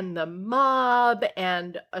intrigue and the mob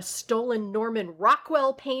and a stolen Norman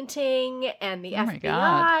Rockwell painting and the FBI. My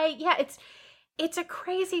God. Yeah, it's a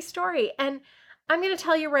crazy story. And I'm going to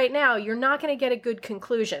tell you right now, you're not going to get a good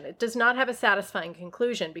conclusion. It does not have a satisfying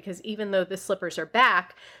conclusion because even though the slippers are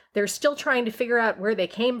back, they're still trying to figure out where they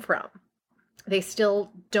came from. They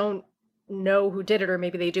still don't know who did it, or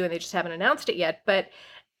maybe they do and they just haven't announced it yet. But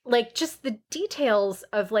like just the details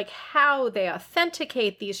of like how they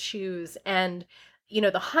authenticate these shoes and,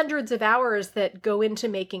 the hundreds of hours that go into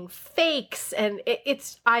making fakes. And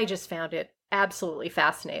I just found it absolutely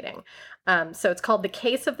fascinating. So it's called The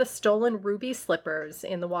Case of the Stolen Ruby Slippers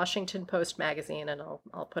in the Washington Post magazine, and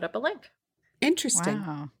I'll put up a link. Interesting.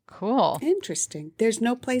 Wow, cool. Interesting. There's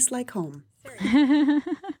no place like home. All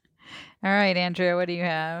right, Andrea, what do you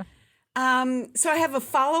have? So I have a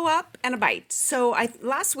follow-up and a bite. So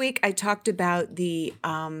last week I talked about the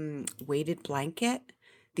weighted blanket,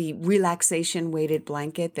 the relaxation weighted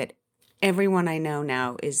blanket that everyone I know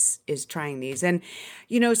now is trying these. And,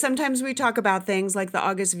 sometimes we talk about things like the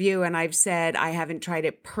August View, and I've said I haven't tried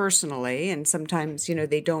it personally. And sometimes,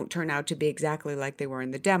 they don't turn out to be exactly like they were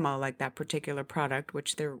in the demo, like that particular product,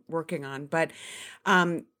 which they're working on. But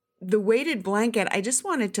the weighted blanket, I just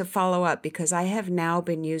wanted to follow up because I have now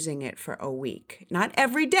been using it for a week. Not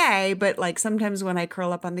every day, but like sometimes when I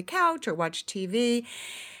curl up on the couch or watch TV.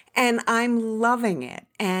 And I'm loving it.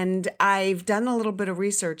 And I've done a little bit of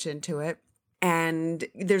research into it. And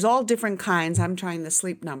there's all different kinds. I'm trying the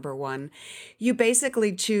Sleep Number one. You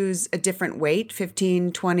basically choose a different weight,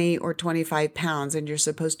 15, 20, or 25 pounds, and you're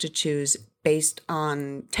supposed to choose based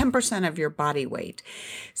on 10% of your body weight.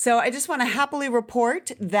 So I just want to happily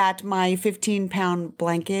report that my 15-pound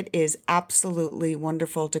blanket is absolutely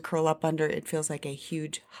wonderful to curl up under. It feels like a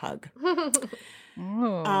huge hug.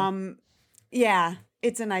 Yeah,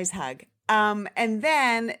 it's a nice hug. And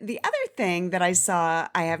then the other thing that I saw,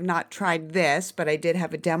 I have not tried this, but I did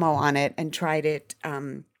have a demo on it and tried it.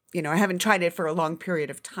 I haven't tried it for a long period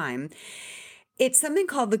of time. It's something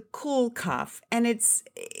called the Cool Cuff, and it's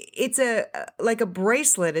a like a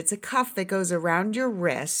bracelet. It's a cuff that goes around your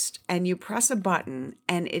wrist, and you press a button,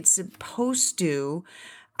 and it's supposed to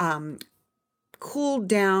cool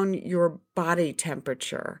down your body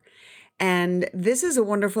temperature. And this is a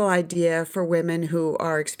wonderful idea for women who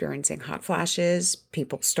are experiencing hot flashes,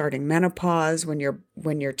 people starting menopause, when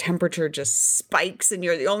your temperature just spikes and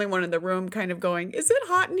you're the only one in the room kind of going, is it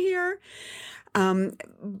hot in here?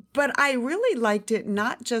 But I really liked it,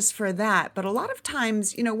 not just for that, but a lot of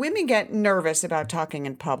times, women get nervous about talking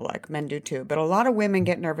in public. Men do too, but a lot of women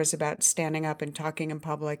get nervous about standing up and talking in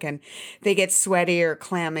public, and they get sweaty or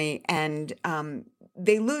clammy, and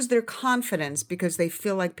they lose their confidence because they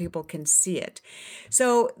feel like people can see it.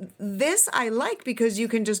 So this I like because you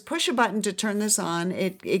can just push a button to turn this on.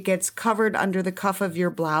 It gets covered under the cuff of your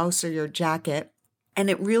blouse or your jacket, and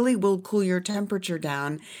it really will cool your temperature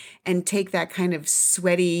down and take that kind of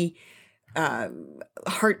sweaty,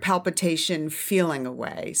 heart palpitation feeling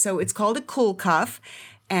away. So it's called a Cool Cuff,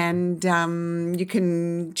 and you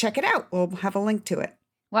can check it out. We'll have a link to it.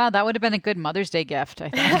 Wow, that would have been a good Mother's Day gift, I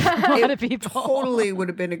think. A lot of people. Totally would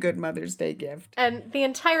have been a good Mother's Day gift. And the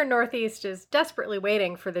entire Northeast is desperately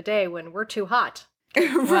waiting for the day when we're too hot.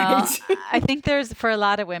 Well, I think for a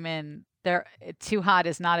lot of women, too hot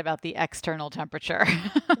is not about the external temperature.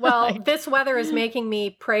 Well, this weather is making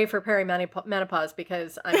me pray for perimenopause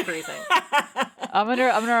because I'm freezing. I'm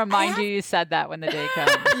gonna remind you said that when the day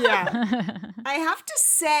comes. Yeah. I have to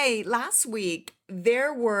say, last week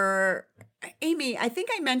there were, Amy, I think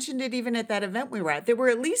I mentioned it even at that event we were at. There were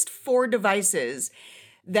at least 4 devices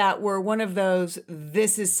that were one of those,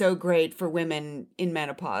 this is so great for women in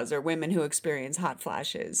menopause or women who experience hot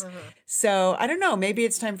flashes. Mm-hmm. So I don't know, maybe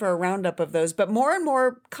it's time for a roundup of those, but more and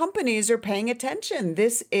more companies are paying attention.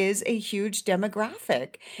 This is a huge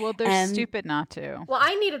demographic. Well, they're stupid not to. Well,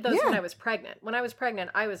 I needed those when I was pregnant. When I was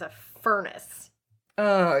pregnant, I was a furnace.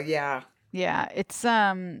 Oh, yeah. Yeah, it's,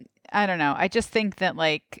 I don't know. I just think that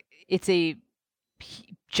it's a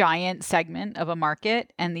giant segment of a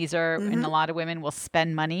market, and these are, and a lot of women will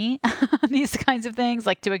spend money on these kinds of things.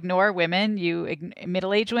 Like, to ignore women,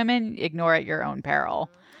 middle-aged women, ignore at your own peril.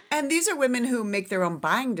 And these are women who make their own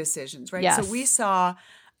buying decisions, right? Yes. So we saw,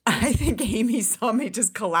 I think Amy saw me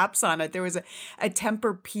just collapse on it. There was a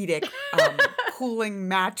Tempur-Pedic cooling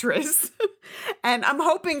mattress, and I'm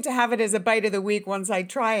hoping to have it as a bite of the week once I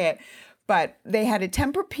try it. But they had a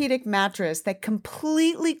Tempur-Pedic mattress that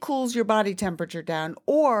completely cools your body temperature down,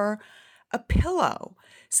 or a pillow.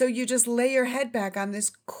 So you just lay your head back on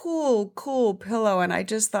this cool pillow. And I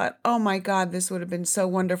just thought, oh my God, this would have been so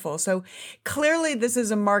wonderful. So clearly this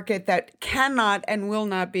is a market that cannot and will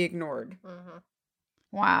not be ignored. Mm-hmm.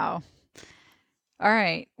 Wow. All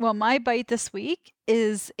right. Well, my bite this week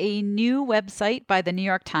is a new website by the New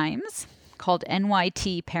York Times called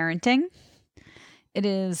NYT Parenting. It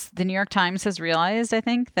is, the New York Times has realized, I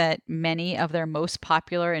think, that many of their most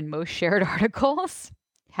popular and most shared articles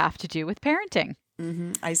have to do with parenting.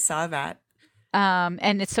 Mm-hmm. I saw that.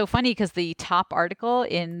 And it's so funny because the top article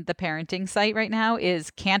in the parenting site right now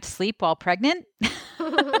is "Can't Sleep While Pregnant,"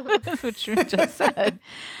 which we just said.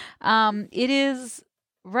 It is,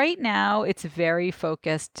 right now, it's very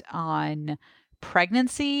focused on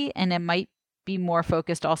pregnancy, and it might be more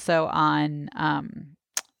focused also on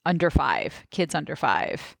kids under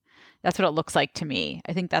 5. That's what it looks like to me.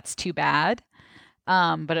 I think that's too bad.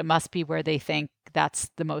 But it must be where they think that's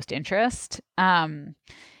the most interest.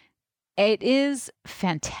 It is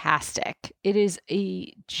fantastic. It is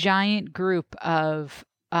a giant group of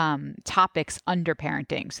topics under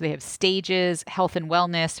parenting. So they have stages, health and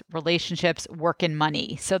wellness, relationships, work and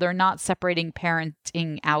money. So they're not separating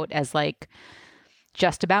parenting out as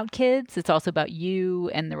just about kids. It's also about you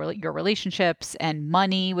and your relationships and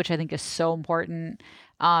money, which I think is so important,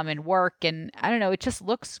 and work. And I don't know, it just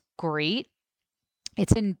looks great.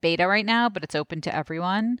 It's in beta right now, but it's open to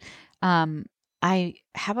everyone. I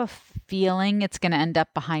have a feeling it's going to end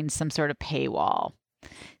up behind some sort of paywall.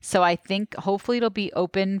 So I think hopefully it'll be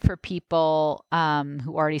open for people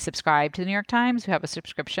who already subscribe to the New York Times, who have a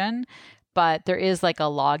subscription. But there is a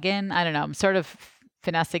login. I don't know. I'm sort of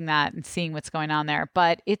finessing that and seeing what's going on there.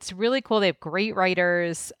 But it's really cool. They have great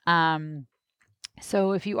writers.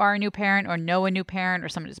 So if you are a new parent or know a new parent or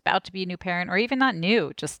someone who's about to be a new parent, or even not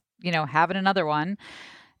new, just, having another one,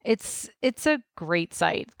 it's a great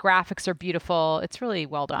site. Graphics are beautiful. It's really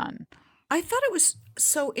well done. I thought it was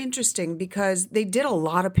so interesting because they did a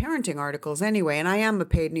lot of parenting articles anyway, and I am a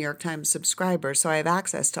paid New York Times subscriber, so I have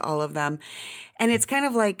access to all of them. And it's kind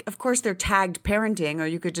of like, of course, they're tagged parenting, or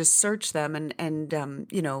you could just search them, and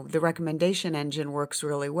you know, the recommendation engine works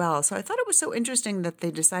really well. So I thought it was so interesting that they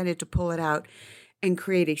decided to pull it out and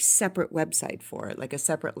create a separate website for it, like a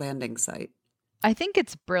separate landing site. I think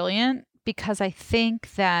it's brilliant because I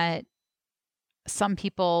think that some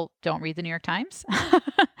people don't read the New York Times,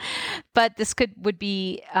 but this would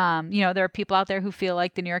be, there are people out there who feel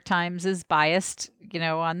like the New York Times is biased,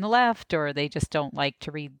 on the left, or they just don't like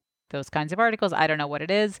to read those kinds of articles. I don't know what it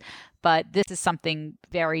is, but this is something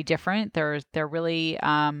very different. They're really,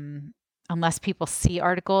 unless people see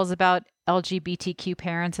articles about LGBTQ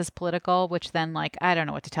parents as political, which then I don't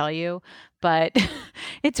know what to tell you, but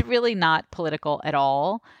it's really not political at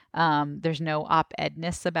all. There's no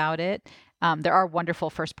op-edness about it. There are wonderful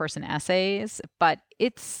first-person essays, but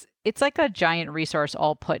it's like a giant resource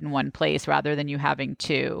all put in one place rather than you having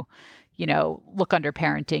to, look under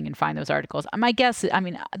parenting and find those articles. My guess,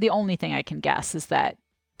 the only thing I can guess is that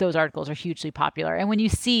those articles are hugely popular. And when you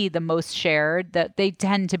see the most shared, that they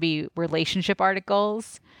tend to be relationship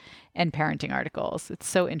articles and parenting articles. It's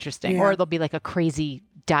so interesting. Yeah. Or there'll be a crazy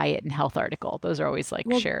diet and health article. Those are always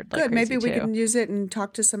shared. Good. Maybe we too. can use it and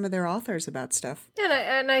talk to some of their authors about stuff.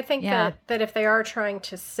 And I think that if they are trying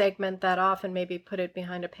to segment that off and maybe put it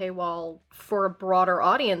behind a paywall for a broader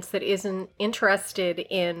audience that isn't interested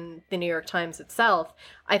in the New York Times itself,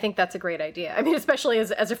 I think that's a great idea. Especially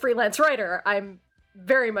as a freelance writer, I'm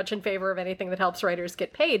very much in favor of anything that helps writers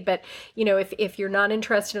get paid. But, if you're not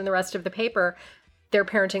interested in the rest of the paper, their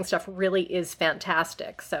parenting stuff really is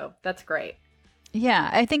fantastic. So that's great. Yeah,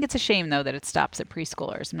 I think it's a shame, though, that it stops at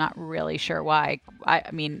preschoolers. I'm not really sure why.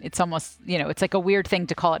 It's almost, it's like a weird thing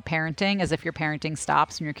to call it parenting, as if your parenting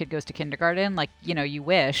stops when your kid goes to kindergarten. You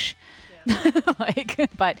wish. Yeah.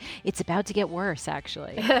 But it's about to get worse,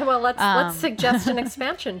 actually. Well, let's suggest an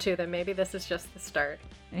expansion to them. Maybe this is just the start.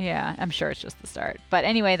 Yeah, I'm sure it's just the start. But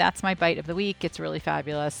anyway, that's my bite of the week. It's really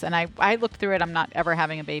fabulous. And I looked through it. I'm not ever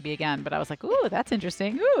having a baby again, but I was like, ooh, that's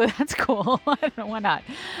interesting. Ooh, that's cool. I don't know, why not?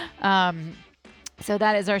 So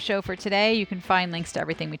that is our show for today. You can find links to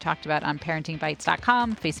everything we talked about on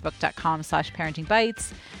parentingbites.com,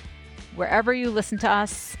 facebook.com/parentingbites. Wherever you listen to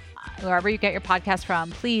us, wherever you get your podcast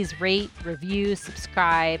from, please rate, review,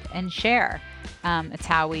 subscribe, and share. It's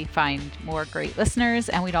how we find more great listeners.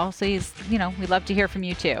 And we'd also, we'd love to hear from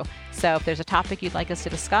you too. So if there's a topic you'd like us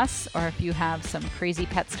to discuss, or if you have some crazy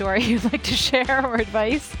pet story you'd like to share or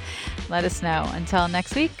advice, let us know. Until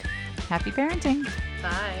next week, happy parenting.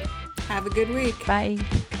 Bye. Have a good week. Bye.